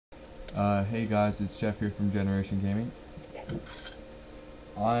Hey guys, it's Jeff here from Generation Gaming.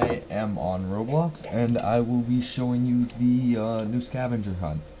 I am on Roblox, and I will be showing you the new Scavenger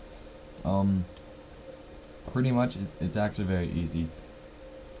hunt. Pretty much, it's actually very easy.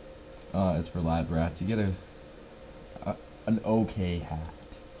 It's for lab rats. You get an okay hat.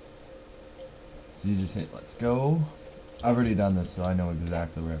 So you just hit let's go. I've already done this, so I know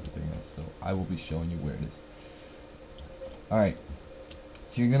exactly where everything is. So I will be showing you where it is. Alright,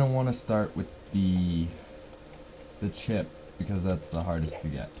 so you're gonna want to start with the chip, because that's the hardest to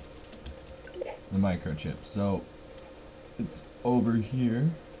get. The microchip. So it's over here.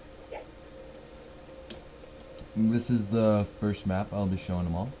 This is the first map. I'll be showing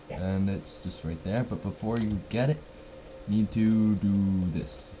them all, and it's just right there. But before you get it, you need to do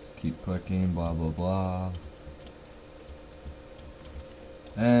this. Just keep clicking, blah blah blah,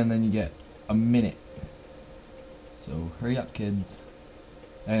 and then you get a minute. So hurry up, kids,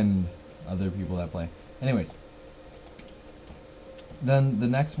 and other people that play. Anyways, then the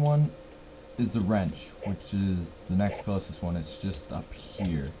next one is the wrench, which is the next closest one. It's just up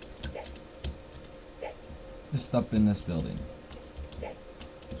here. Just up in this building.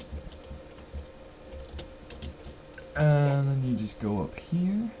 And then you just go up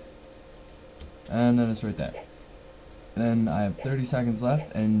here. And then it's right there. And then I have 30 seconds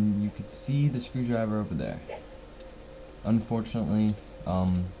left, and you can see the screwdriver over there. Unfortunately,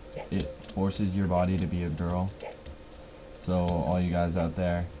 it forces your body to be a girl. So all you guys out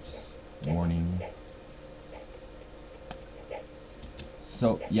there, just warning.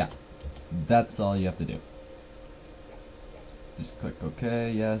 So yeah, that's all you have to do. Just click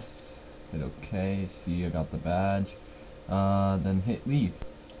OK, yes, hit OK, see I got the badge, then hit leave.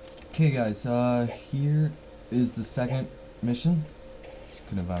 Okay guys, here is the second mission. Just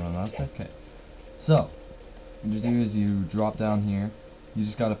couldn't find my mouse there. Okay, so what you do is you drop down here. You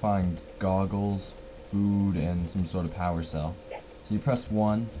just gotta find goggles, food, and some sort of power cell. So you press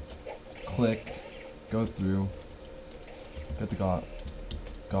 1, click, go through, get the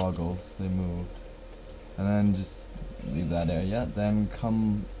goggles, they moved, and then just leave that area. Then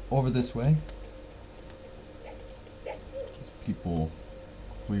come over this way. These people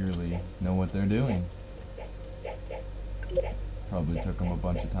clearly know what they're doing. Probably took them a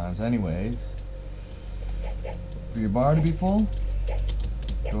bunch of times anyways. For your bar to be full,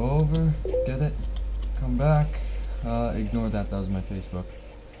 go over, get it, come back. Ignore that was my Facebook.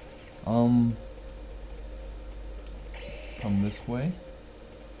 Come this way.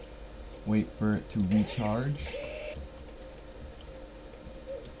 Wait for it to recharge.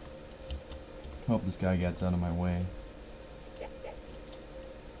 Hope this guy gets out of my way.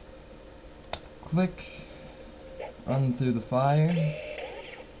 Click. Run through the fire.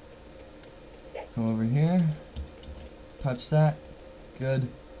 Come over here. Touch that. Good.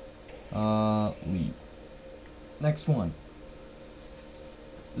 Leave. Next one.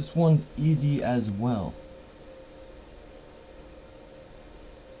 This one's easy as well.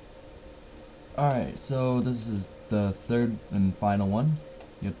 Alright, so this is the third and final one.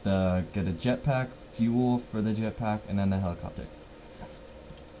 You have to get a jetpack, fuel for the jetpack, and then a helicopter.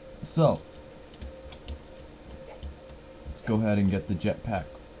 So, let's go ahead and get the jetpack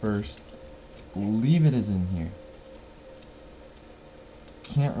first. I believe it is in here.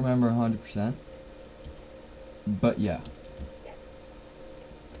 Can't remember 100%. But yeah.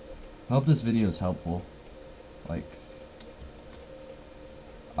 I hope this video is helpful. Like,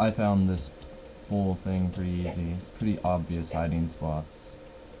 I found this whole thing pretty easy. It's pretty obvious hiding spots.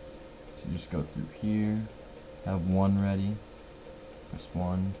 So just go through here, have 1 ready, press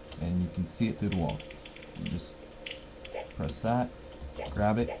 1, and you can see it through the wall. You just press that,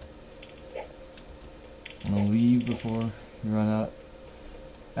 grab it. I'm gonna leave before you run out.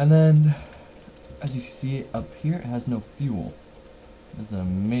 And then, as you see it up here, it has no fuel. It's an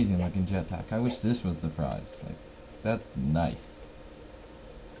amazing looking jetpack. I wish this was the prize. Like, that's nice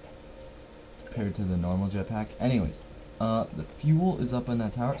compared to the normal jetpack. Anyways, the fuel is up in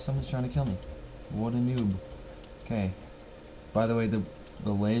that tower. Someone's trying to kill me. What a noob. Okay. By the way, the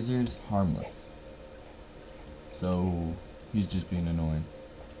laser's harmless. So, he's just being annoying.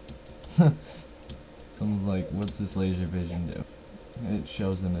 Someone's like, what's this laser vision do? It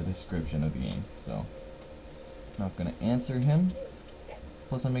shows in the description of the game, so not gonna answer him.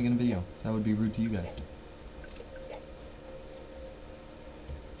 Plus I'm making a video. That would be rude to you guys.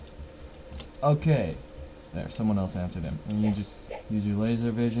 Okay. There, someone else answered him. And you just use your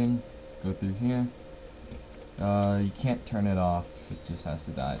laser vision, go through here. You can't turn it off, it just has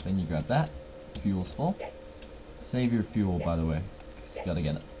to die. Then you grab that, fuel's full. Save your fuel, by the way, 'cause you gotta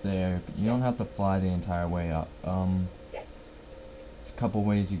get it there, but you don't have to fly the entire way up. There's a couple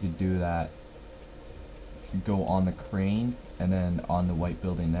ways you could do that. You could go on the crane and then on the white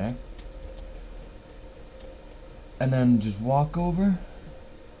building there. And then just walk over.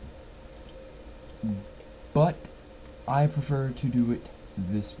 But I prefer to do it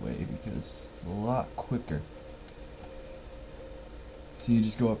this way because it's a lot quicker. So you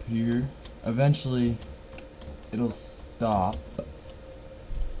just go up here. Eventually it'll stop.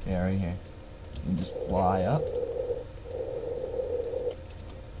 Yeah, right here. You just fly up.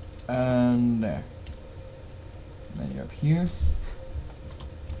 And there. And then you're up here.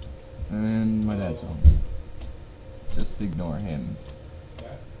 And my dad's home. Just ignore him.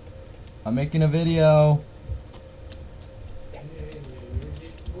 I'm making a video.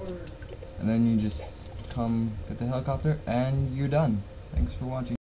 And then you just come get the helicopter and you're done. Thanks for watching.